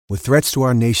With threats to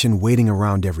our nation waiting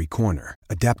around every corner,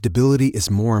 adaptability is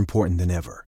more important than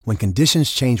ever. When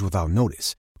conditions change without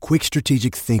notice, quick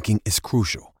strategic thinking is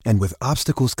crucial. And with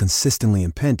obstacles consistently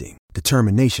impending,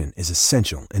 determination is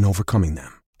essential in overcoming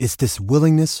them. It's this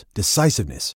willingness,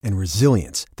 decisiveness, and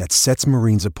resilience that sets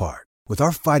Marines apart. With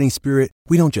our fighting spirit,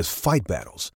 we don't just fight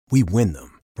battles, we win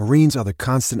them. Marines are the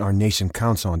constant our nation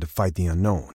counts on to fight the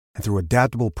unknown. And through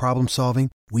adaptable problem solving,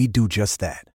 we do just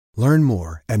that. Learn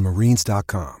more at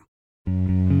marines.com.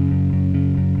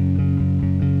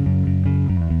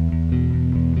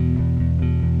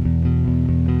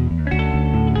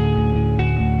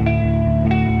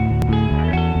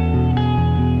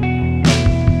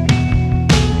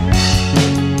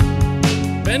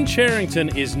 Ben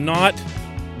Cherington is not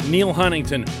Neil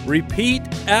Huntington. Repeat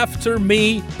after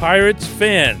me, Pirates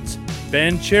fans.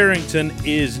 Ben Cherington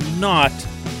is not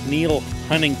Neil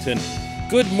Huntington.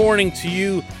 Good morning to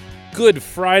you. Good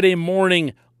Friday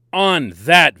morning. On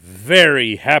that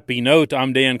very happy note,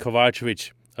 I'm Dan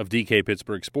Kovacevic of DK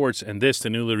Pittsburgh Sports, and this, the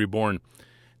newly reborn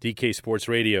DK Sports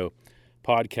Radio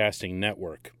podcasting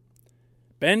network.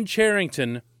 Ben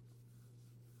Cherington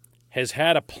has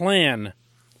had a plan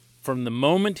from the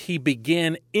moment he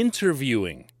began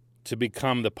interviewing to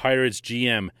become the Pirates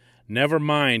GM, never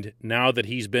mind now that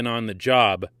he's been on the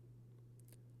job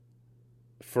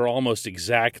for almost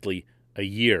exactly a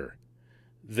year.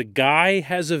 The guy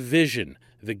has a vision.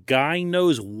 The guy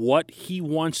knows what he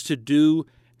wants to do,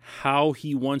 how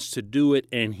he wants to do it,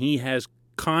 and he has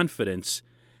confidence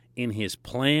in his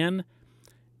plan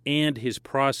and his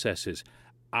processes.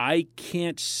 I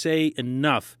can't say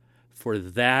enough for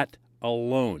that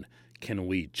alone. Can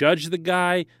we judge the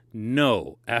guy?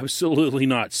 No, absolutely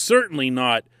not. Certainly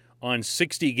not on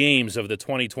 60 games of the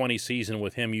 2020 season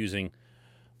with him using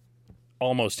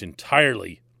almost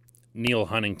entirely Neil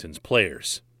Huntington's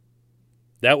players.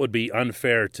 That would be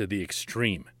unfair to the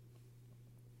extreme.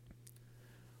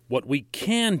 What we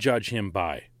can judge him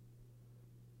by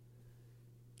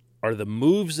are the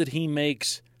moves that he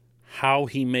makes, how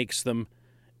he makes them,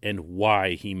 and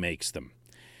why he makes them.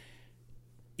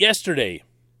 Yesterday,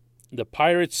 the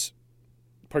Pirates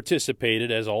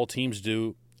participated, as all teams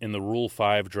do, in the Rule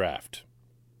 5 draft.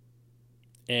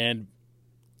 And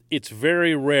it's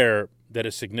very rare that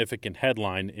a significant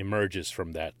headline emerges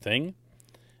from that thing.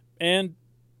 And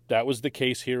that was the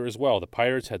case here as well. The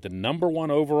Pirates had the number 1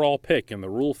 overall pick in the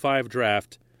Rule 5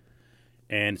 draft,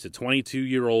 and it's a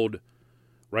 22-year-old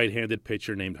right-handed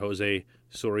pitcher named Jose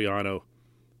Soriano.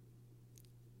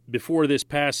 Before this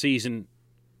past season,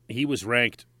 he was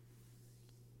ranked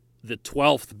the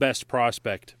 12th best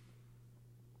prospect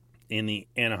in the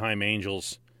Anaheim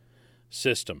Angels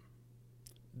system.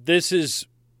 This is,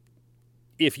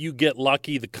 if you get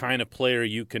lucky, the kind of player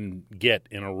you can get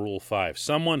in a Rule 5.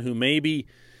 Someone who maybe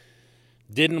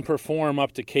didn't perform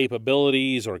up to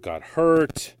capabilities or got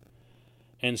hurt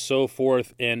and so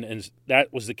forth. And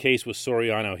that was the case with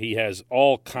Soriano. He has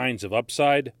all kinds of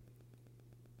upside,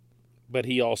 but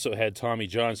he also had Tommy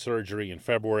John surgery in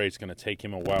February. It's going to take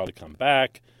him a while to come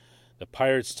back. The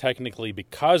Pirates technically,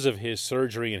 because of his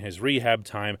surgery and his rehab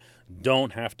time,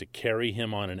 don't have to carry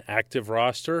him on an active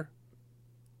roster.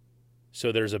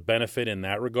 So there's a benefit in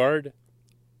that regard.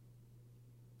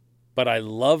 But I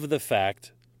love the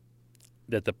fact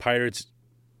that the Pirates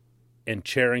and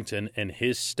Cherington and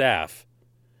his staff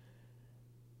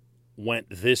went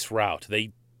this route.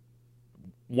 They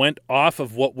went off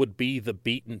of what would be the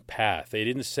beaten path. They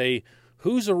didn't say,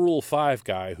 who's a Rule 5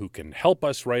 guy who can help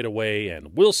us right away,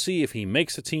 and we'll see if he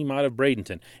makes a team out of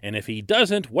Bradenton. And if he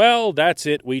doesn't, well, that's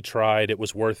it. We tried. It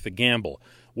was worth the gamble,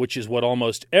 which is what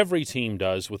almost every team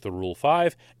does with the Rule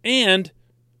 5. And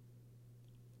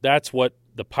that's what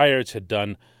the Pirates had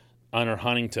done under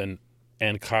Huntington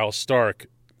and Kyle Stark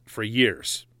for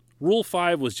years. Rule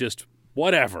 5 was just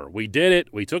whatever. We did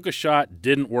it. We took a shot.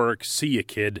 Didn't work. See you,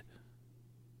 kid.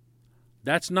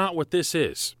 That's not what this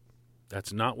is.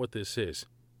 That's not what this is.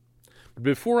 But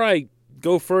before I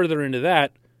go further into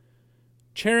that,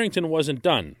 Cherington wasn't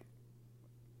done.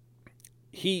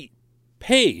 He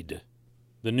paid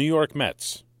the New York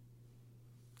Mets.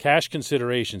 Cash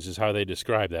considerations is how they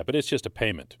describe that, but it's just a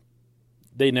payment.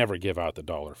 They never give out the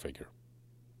dollar figure.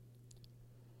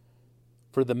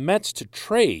 For the Mets to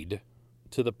trade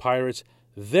to the Pirates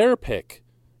their pick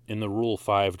in the Rule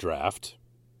 5 draft,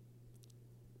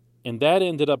 and that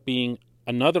ended up being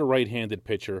another right-handed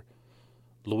pitcher,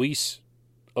 Luis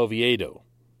Oviedo.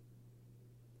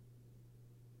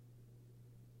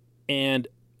 And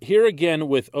here again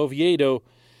with Oviedo,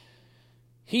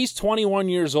 he's 21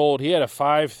 years old. He had a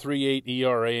 5.38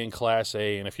 ERA in Class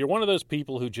A. And if you're one of those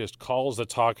people who just calls the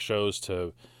talk shows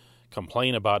to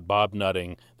complain about Bob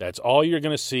Nutting, that's all you're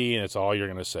going to see, and it's all you're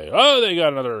going to say. Oh, they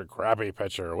got another crappy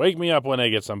pitcher. Wake me up when they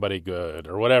get somebody good,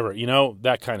 or whatever.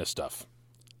 That kind of stuff.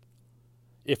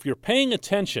 If you're paying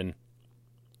attention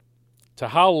to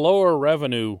how lower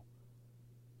revenue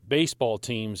baseball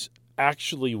teams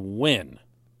actually win,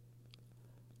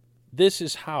 this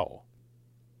is how.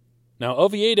 Now,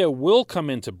 Oviedo will come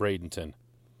into Bradenton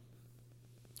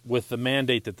with the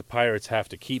mandate that the Pirates have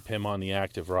to keep him on the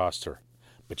active roster.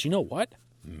 But you know what?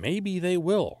 Maybe they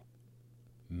will.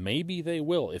 Maybe they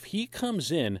will. If he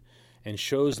comes in and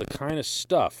shows the kind of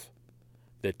stuff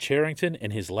that Cherington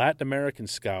and his Latin American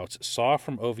scouts saw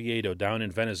from Oviedo down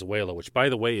in Venezuela, which, by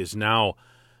the way, is now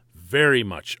very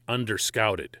much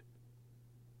under-scouted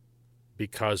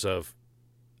because of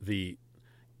the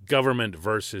government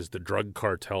versus the drug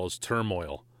cartels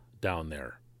turmoil down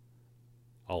there.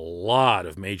 A lot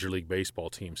of Major League Baseball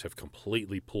teams have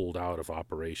completely pulled out of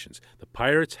operations. The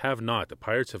Pirates have not. The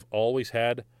Pirates have always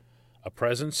had a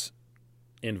presence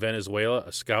in Venezuela,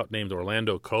 a scout named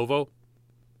Orlando Covo,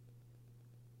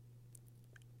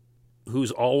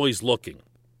 who's always looking.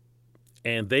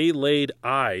 And they laid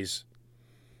eyes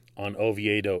on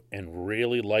Oviedo and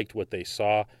really liked what they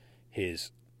saw.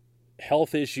 His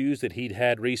health issues that he'd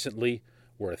had recently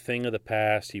were a thing of the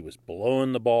past. He was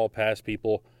blowing the ball past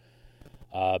people.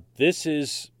 This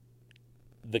is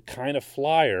the kind of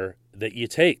flyer that you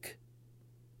take.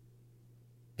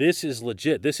 This is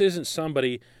legit. This isn't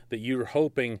somebody that you're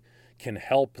hoping can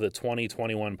help the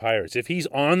 2021 Pirates. If he's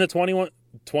on the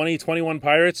 2021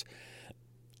 Pirates,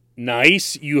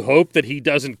 nice. You hope that he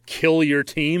doesn't kill your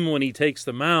team when he takes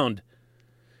the mound.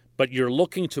 But you're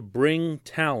looking to bring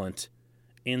talent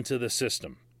into the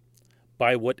system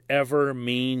by whatever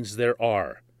means there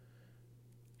are.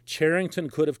 Cherington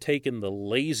could have taken the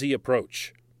lazy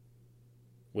approach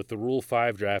with the Rule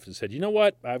 5 draft and said, you know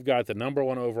what? I've got the number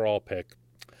 1 overall pick.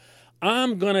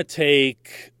 I'm going to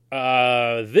take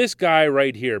this guy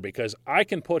right here because I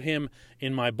can put him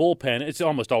in my bullpen. It's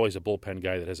almost always a bullpen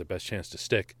guy that has the best chance to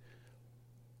stick.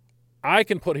 I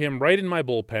can put him right in my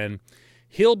bullpen.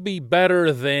 He'll be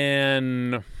better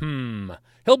than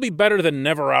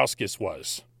Neverauskas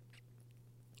was.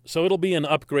 So it'll be an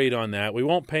upgrade on that. We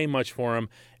won't pay much for him,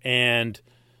 and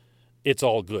it's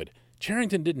all good.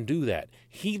 Cherington didn't do that.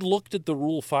 He looked at the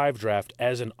Rule 5 draft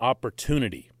as an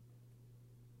opportunity.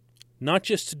 Not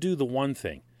just to do the one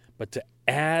thing, but to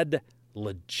add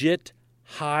legit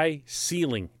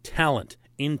high-ceiling talent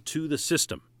into the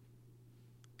system.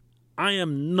 I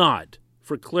am not,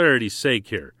 for clarity's sake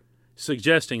here,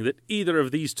 suggesting that either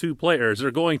of these two players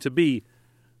are going to be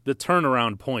the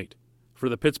turnaround point for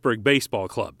the Pittsburgh Baseball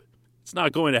Club. It's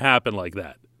not going to happen like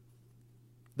that.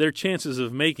 Their chances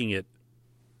of making it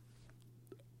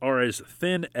are as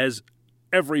thin as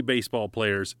every baseball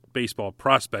player's baseball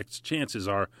prospect's chances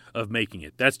are of making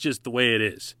it. That's just the way it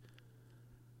is.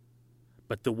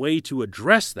 But the way to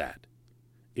address that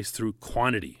is through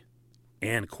quantity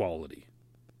and quality.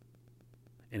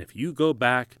 And if you go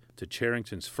back to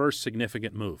Cherington's first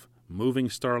significant move, moving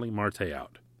Starling Marte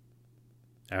out,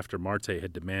 after Marte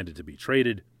had demanded to be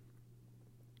traded,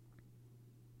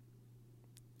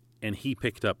 and he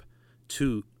picked up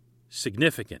 2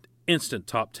 significant instant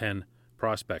top 10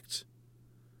 prospects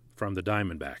from the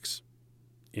Diamondbacks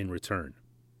in return.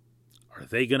 Are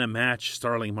they going to match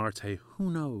Starling Marte?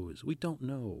 Who knows? We don't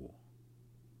know.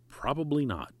 Probably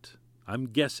not. I'm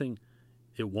guessing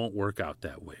it won't work out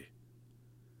that way.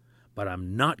 But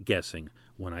I'm not guessing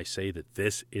when I say that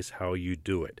this is how you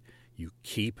do it. You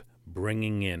keep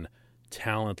bringing in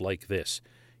talent like this.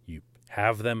 You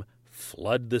have them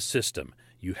flood the system.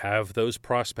 You have those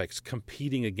prospects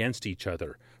competing against each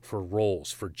other for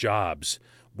roles, for jobs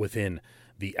within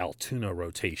the Altoona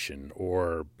rotation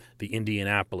or the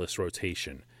Indianapolis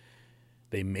rotation.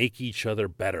 They make each other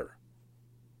better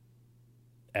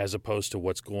as opposed to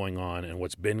what's going on and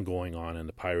what's been going on in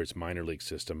the Pirates minor league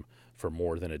system for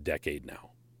more than a decade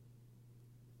now.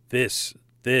 This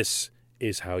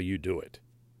is how you do it.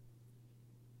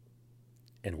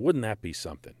 And wouldn't that be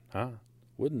something, huh?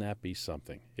 Wouldn't that be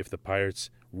something if the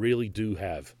Pirates really do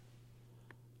have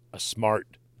a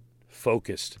smart,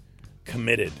 focused,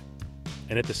 committed,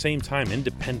 and at the same time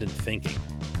independent thinking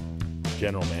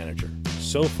general manager?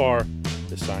 So far,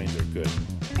 the signs are good.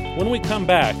 When we come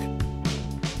back,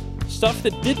 stuff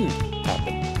that didn't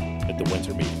happen at the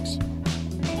winter meetings.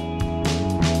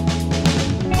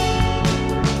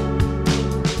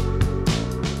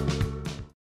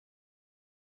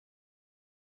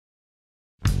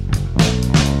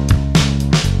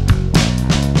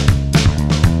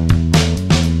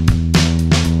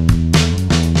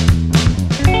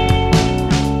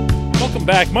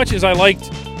 Back. Much as I liked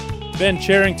Ben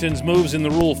Cherington's moves in the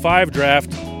Rule 5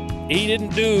 draft, he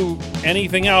didn't do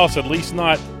anything else, at least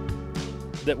not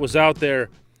that was out there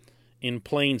in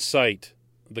plain sight.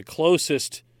 The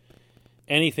closest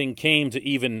anything came to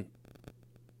even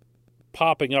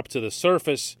popping up to the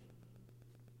surface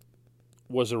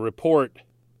was a report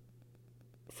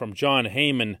from John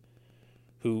Heyman,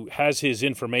 who has his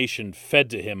information fed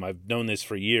to him, I've known this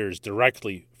for years,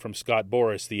 directly from Scott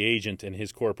Boras, the agent, and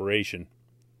his corporation,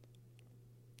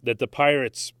 that the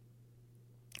Pirates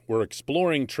were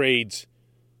exploring trades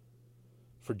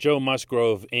for Joe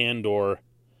Musgrove and or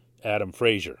Adam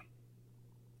Frazier.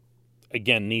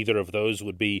 Again, neither of those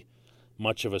would be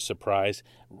much of a surprise.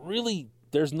 Really,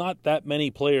 there's not that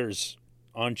many players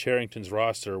on Cherington's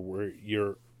roster where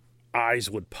your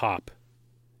eyes would pop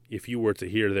if you were to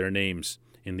hear their names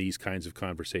in these kinds of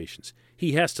conversations.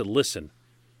 He has to listen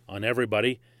on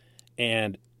everybody,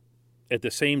 and at the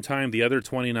same time, the other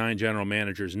 29 general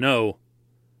managers know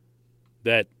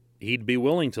that he'd be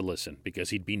willing to listen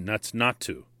because he'd be nuts not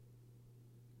to.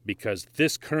 Because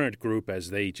this current group, as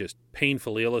they just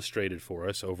painfully illustrated for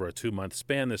us over a 2-month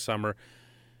span this summer,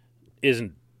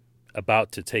 isn't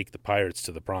about to take the Pirates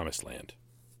to the promised land.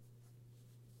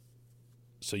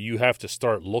 So you have to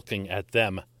start looking at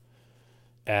them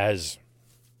as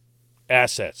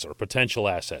assets or potential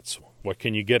assets. What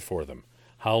can you get for them?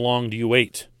 How long do you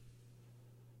wait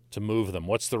to move them?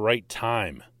 What's the right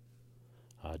time?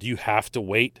 Do you have to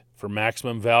wait for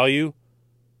maximum value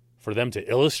for them to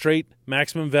illustrate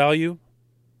maximum value?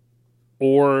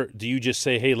 Or do you just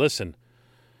say, hey, listen,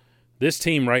 this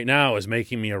team right now is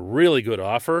making me a really good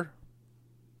offer,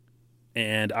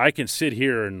 and I can sit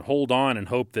here and hold on and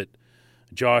hope that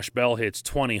Josh Bell hits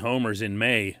 20 homers in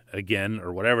May again,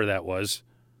 or whatever that was,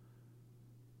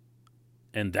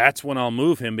 and that's when I'll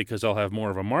move him because I'll have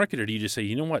more of a market? Or do you just say,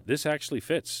 you know what, this actually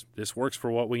fits. This works for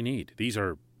what we need. These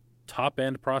are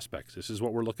top-end prospects. This is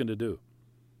what we're looking to do.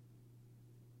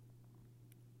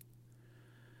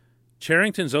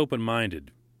 Cherington's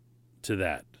open-minded to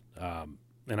that,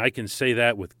 and I can say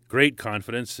that with great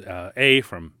confidence, A,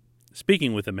 from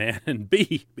speaking with the man, and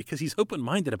B, because he's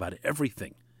open-minded about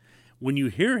everything. When you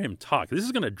hear him talk, this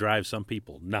is going to drive some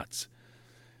people nuts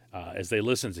as they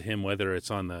listen to him, whether it's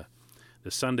on the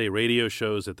Sunday radio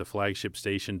shows that the flagship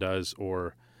station does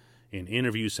or in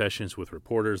interview sessions with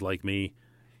reporters like me.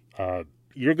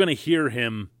 You're going to hear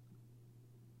him.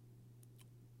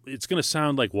 It's going to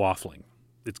sound like waffling.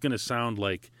 It's going to sound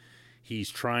like he's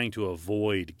trying to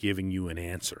avoid giving you an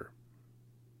answer,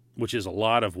 which is a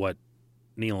lot of what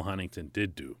Neil Huntington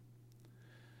did do.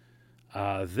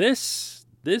 This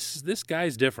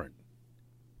guy's different.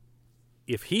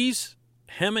 If he's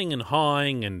hemming and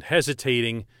hawing and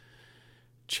hesitating,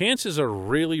 chances are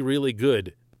really, really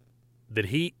good that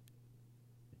he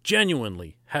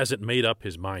genuinely hasn't made up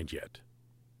his mind yet.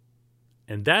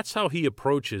 And that's how he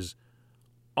approaches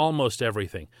almost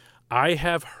everything. I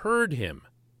have heard him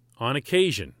on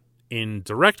occasion in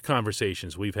direct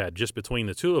conversations we've had just between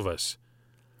the two of us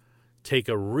take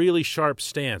a really sharp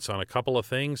stance on a couple of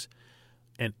things,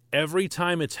 and every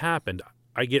time it's happened,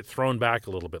 I get thrown back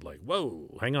a little bit like,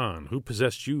 whoa, hang on, who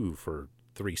possessed you for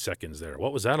 3 seconds there?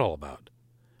 What was that all about?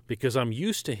 Because I'm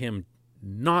used to him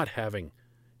not having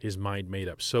his mind made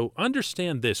up. So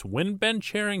understand this, when Ben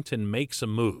Cherington makes a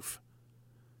move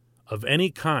of any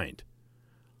kind,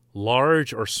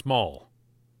 large or small,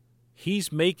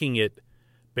 he's making it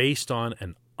based on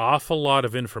an awful lot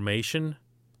of information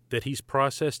that he's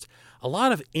processed, a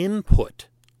lot of input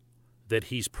that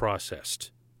he's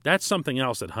processed. That's something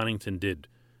else that Huntington did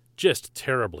just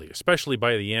terribly, especially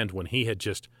by the end when he had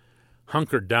just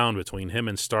hunkered down between him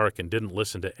and Stark and didn't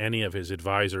listen to any of his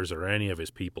advisors or any of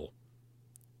his people.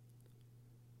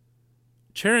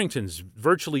 Cherington's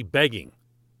virtually begging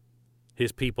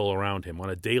his people around him on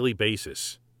a daily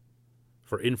basis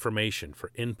for information,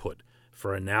 for input,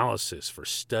 for analysis, for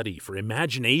study, for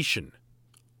imagination.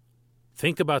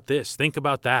 Think about this, think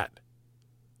about that.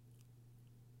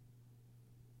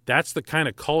 That's the kind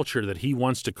of culture that he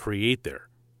wants to create there.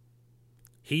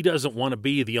 He doesn't want to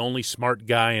be the only smart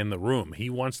guy in the room. He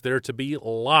wants there to be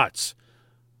lots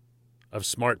of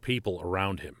smart people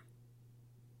around him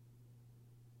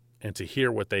and to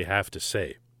hear what they have to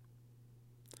say.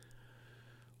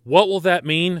 What will that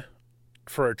mean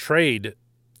for a trade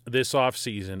this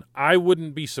offseason? I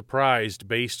wouldn't be surprised,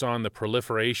 based on the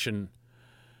proliferation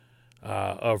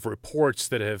of reports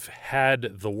that have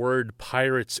had the word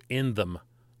Pirates in them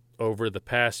over the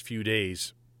past few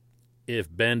days,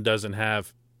 if Ben doesn't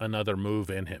have another move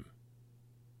in him.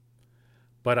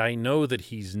 But I know that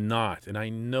he's not, and I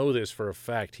know this for a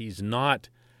fact, he's not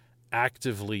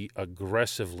actively,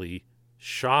 aggressively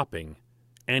shopping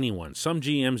anyone. Some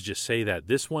GMs just say that.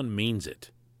 This one means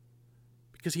it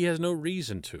because he has no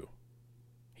reason to.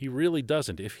 He really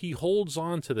doesn't. If he holds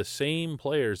on to the same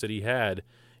players that he had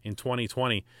in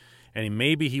 2020, and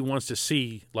maybe he wants to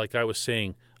see, like I was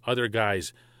saying, other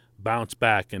guys bounce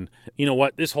back. And you know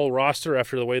what? This whole roster,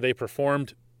 after the way they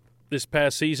performed this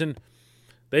past season,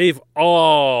 they've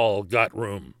all got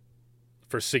room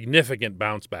for significant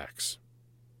bounce backs.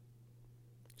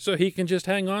 So he can just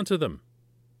hang on to them.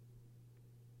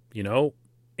 You know,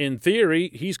 in theory,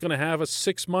 he's going to have a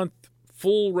 6-month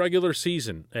full regular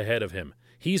season ahead of him.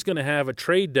 He's going to have a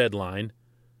trade deadline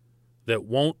that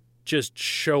won't just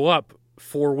show up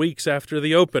 4 weeks after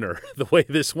the opener, the way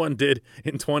this one did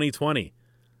in 2020.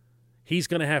 He's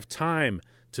going to have time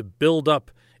to build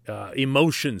up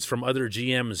emotions from other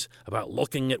GMs about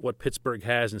looking at what Pittsburgh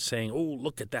has and saying, oh,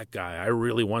 look at that guy. I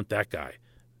really want that guy.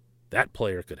 That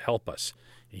player could help us.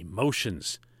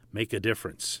 Emotions make a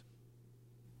difference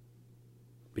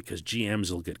because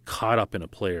GMs will get caught up in a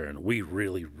player and we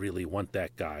really, really want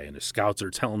that guy. And the scouts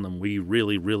are telling them we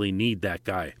really, really need that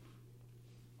guy.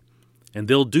 And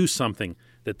they'll do something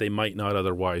that they might not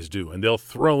otherwise do. And they'll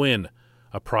throw in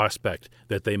a prospect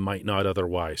that they might not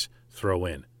otherwise throw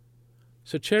in.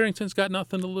 So Cherington's got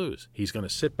nothing to lose. He's going to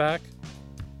sit back,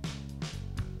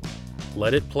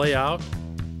 let it play out,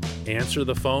 answer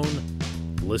the phone,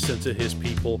 listen to his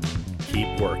people,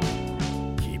 keep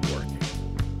working, keep working.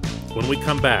 When we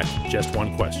come back, just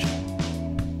one question.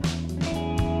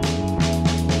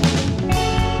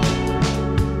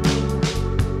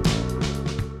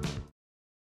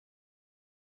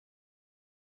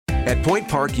 At Point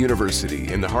Park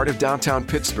University in the heart of downtown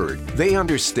Pittsburgh, they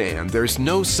understand there's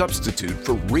no substitute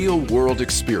for real-world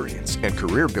experience and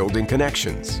career-building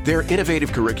connections. Their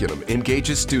innovative curriculum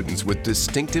engages students with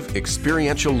distinctive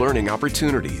experiential learning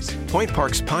opportunities. Point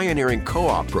Park's pioneering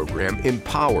co-op program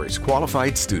empowers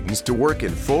qualified students to work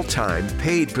in full-time,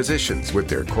 paid positions with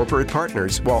their corporate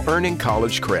partners while earning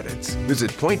college credits.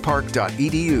 Visit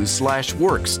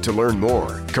pointpark.edu/works to learn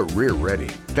more. Career ready.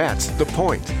 That's the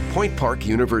point. Point Park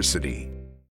University.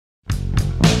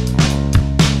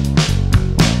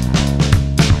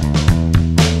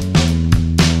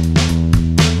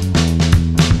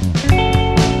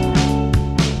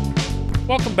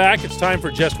 Welcome back. It's time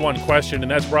for Just One Question,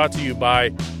 and that's brought to you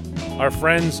by our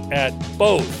friends at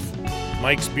both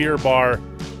Mike's Beer Bar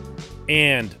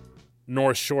and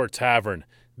North Shore Tavern.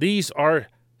 These are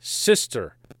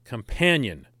sister,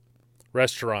 companion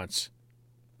restaurants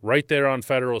right there on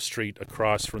Federal Street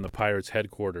across from the Pirates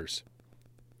headquarters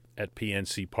at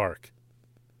PNC Park.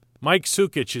 Mike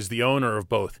Sukic is the owner of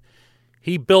both.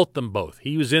 He built them both.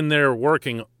 He was in there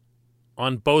working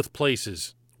on both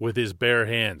places with his bare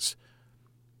hands.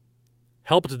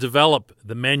 Helped develop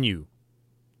the menu.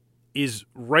 Is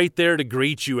right there to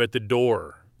greet you at the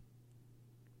door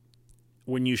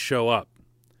when you show up.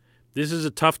 This is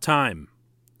a tough time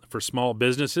for small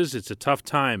businesses. It's a tough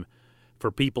time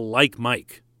for people like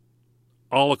Mike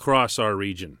all across our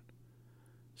region.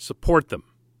 Support them.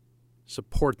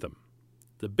 Support them.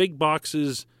 The big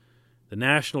boxes, the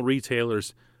national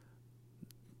retailers,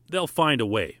 they'll find a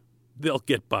way. They'll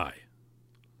get by.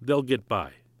 They'll get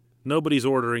by. Nobody's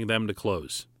ordering them to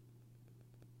close.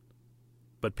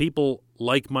 But people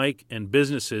like Mike and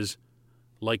businesses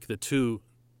like the two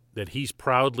that he's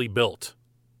proudly built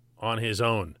on his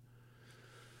own,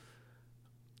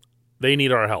 they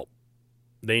need our help.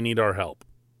 They need our help.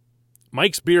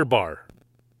 Mike's Beer Bar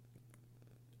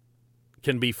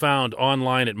can be found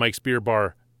online at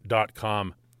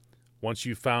mikesbeerbar.com. Once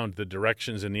you've found the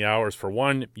directions and the hours for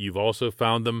one, you've also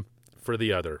found them for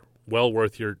the other. Well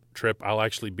worth your trip. I'll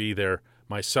actually be there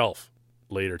myself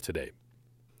later today.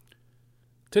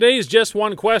 Today's Just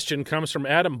One Question comes from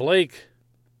Adam Blake,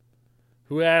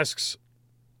 who asks,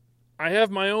 I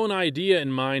have my own idea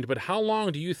in mind, but how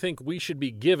long do you think we should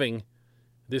be giving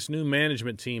this new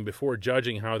management team before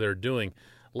judging how they're doing?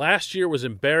 Last year was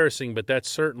embarrassing, but that's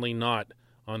certainly not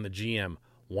on the GM.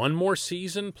 One more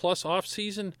season plus off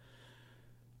season?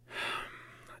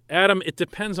 Adam, it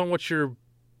depends on what you're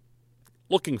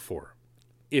looking for.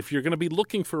 If you're going to be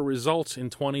looking for results in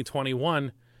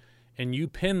 2021 and you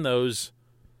pin those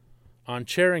on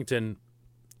Cherington,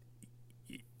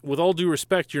 with all due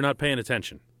respect, you're not paying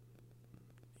attention.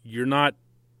 You're not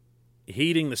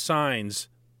heeding the signs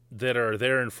that are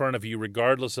there in front of you,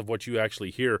 regardless of what you actually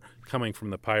hear coming from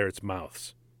the Pirates'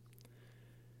 mouths.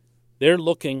 They're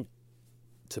looking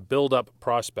to build up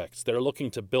prospects. They're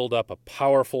looking to build up a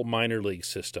powerful minor league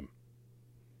system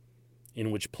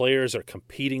in which players are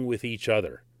competing with each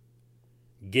other,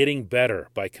 getting better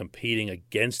by competing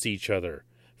against each other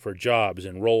for jobs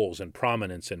and roles and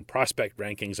prominence and prospect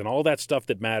rankings and all that stuff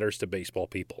that matters to baseball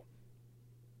people.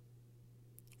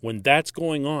 When that's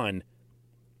going on,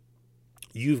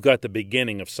 you've got the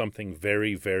beginning of something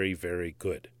very, very, very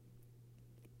good.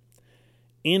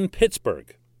 In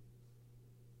Pittsburgh,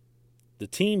 the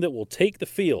team that will take the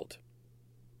field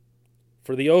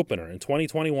for the opener in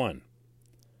 2021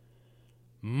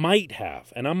 might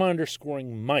have, and I'm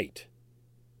underscoring might,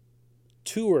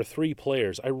 2 or 3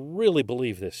 players, I really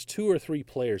believe this, 2 or 3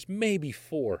 players, maybe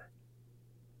 4,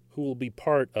 who will be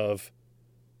part of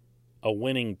a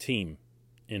winning team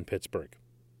in Pittsburgh.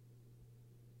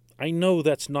 I know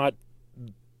that's not,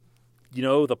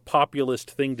 the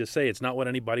populist thing to say. It's not what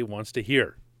anybody wants to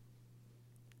hear.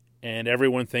 And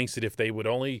everyone thinks that if they would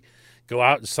only go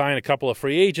out and sign a couple of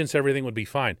free agents, everything would be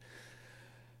fine.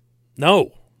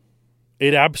 No,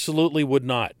 it absolutely would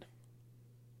not.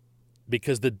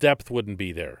 Because the depth wouldn't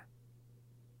be there.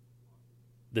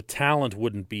 The talent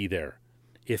wouldn't be there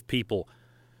if people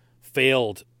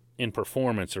failed in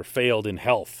performance or failed in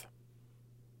health.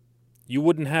 You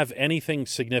wouldn't have anything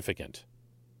significant.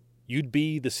 You'd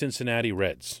be the Cincinnati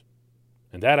Reds.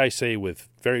 And that I say with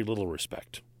very little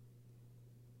respect.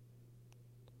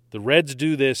 The Reds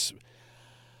do this,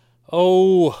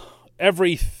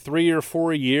 every 3 or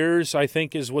 4 years, I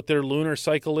think is what their lunar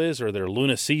cycle is, or their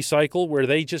lunacy cycle, where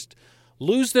they just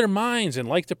lose their minds and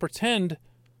like to pretend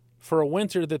for a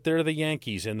winter that they're the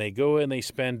Yankees, and they go and they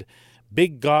spend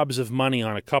big gobs of money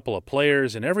on a couple of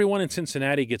players, and everyone in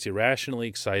Cincinnati gets irrationally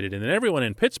excited, and then everyone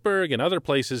in Pittsburgh and other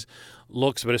places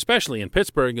looks, but especially in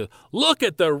Pittsburgh, look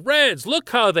at the Reds, look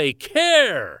how they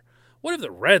care. What if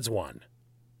the Reds won?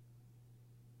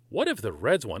 What if the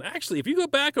Reds won? Actually, if you go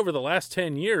back over the last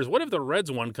 10 years, what if the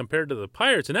Reds won compared to the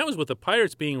Pirates? And that was with the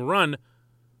Pirates being run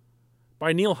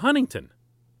by Neil Huntington.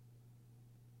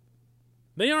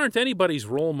 They aren't anybody's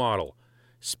role model.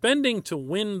 Spending to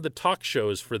win the talk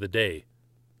shows for the day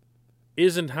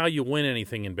isn't how you win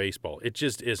anything in baseball. It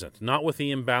just isn't. Not with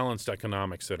the imbalanced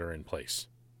economics that are in place.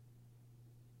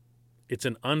 It's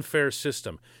an unfair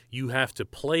system. You have to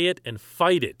play it and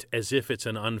fight it as if it's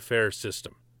an unfair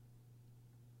system.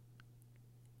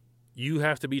 You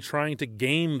have to be trying to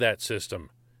game that system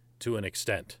to an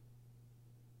extent.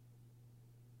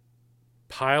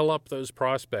 Pile up those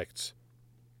prospects.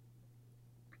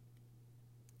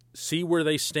 See where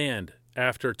they stand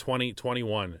after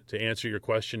 2021, to answer your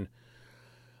question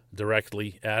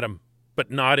directly, Adam, but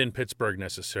not in Pittsburgh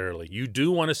necessarily. You do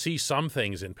want to see some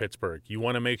things in Pittsburgh. You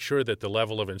want to make sure that the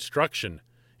level of instruction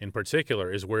in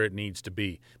particular is where it needs to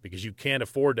be, because you can't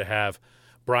afford to have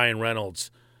Brian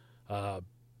Reynolds,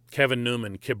 Kevin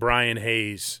Newman, Brian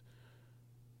Hayes,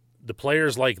 the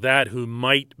players like that who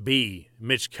might be,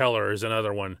 Mitch Keller is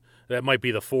another one. That might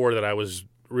be the 4 that I was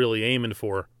really aiming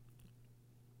for.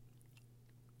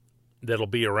 That'll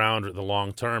be around the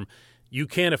long term. You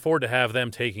can't afford to have them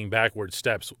taking backward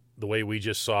steps the way we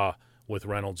just saw with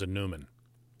Reynolds and Newman.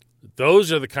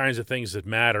 Those are the kinds of things that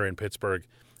matter in Pittsburgh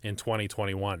in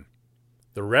 2021.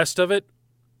 The rest of it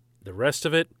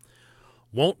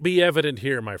won't be evident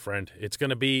here, my friend. It's going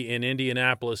to be in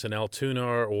Indianapolis and Altoona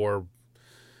or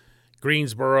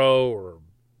Greensboro or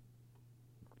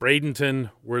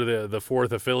Bradenton, where the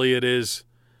 4th affiliate is.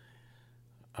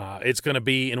 It's going to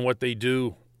be in what they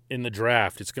do in the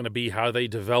draft. It's going to be how they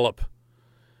develop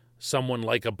someone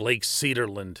like a Blake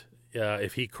Cederland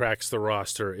if he cracks the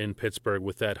roster in Pittsburgh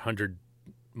with that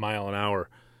 100-mile-an-hour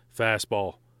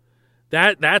fastball.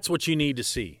 That's what you need to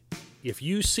see. If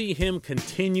you see him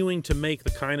continuing to make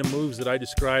the kind of moves that I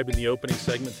described in the opening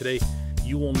segment today,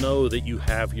 you will know that you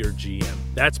have your GM.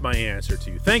 That's my answer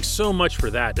to you. Thanks so much for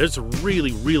that. That's a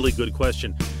really, really good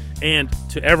question. And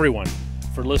to everyone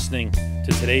for listening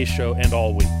to today's show and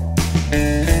all week.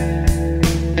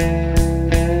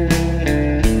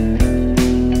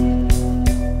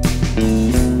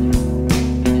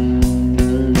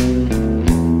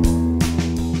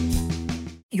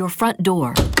 Your front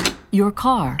door, your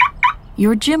car,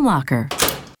 your gym locker,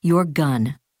 your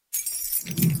gun.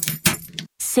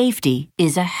 Safety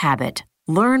is a habit.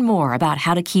 Learn more about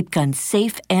how to keep guns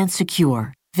safe and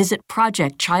secure. Visit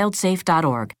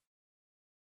ProjectChildSafe.org.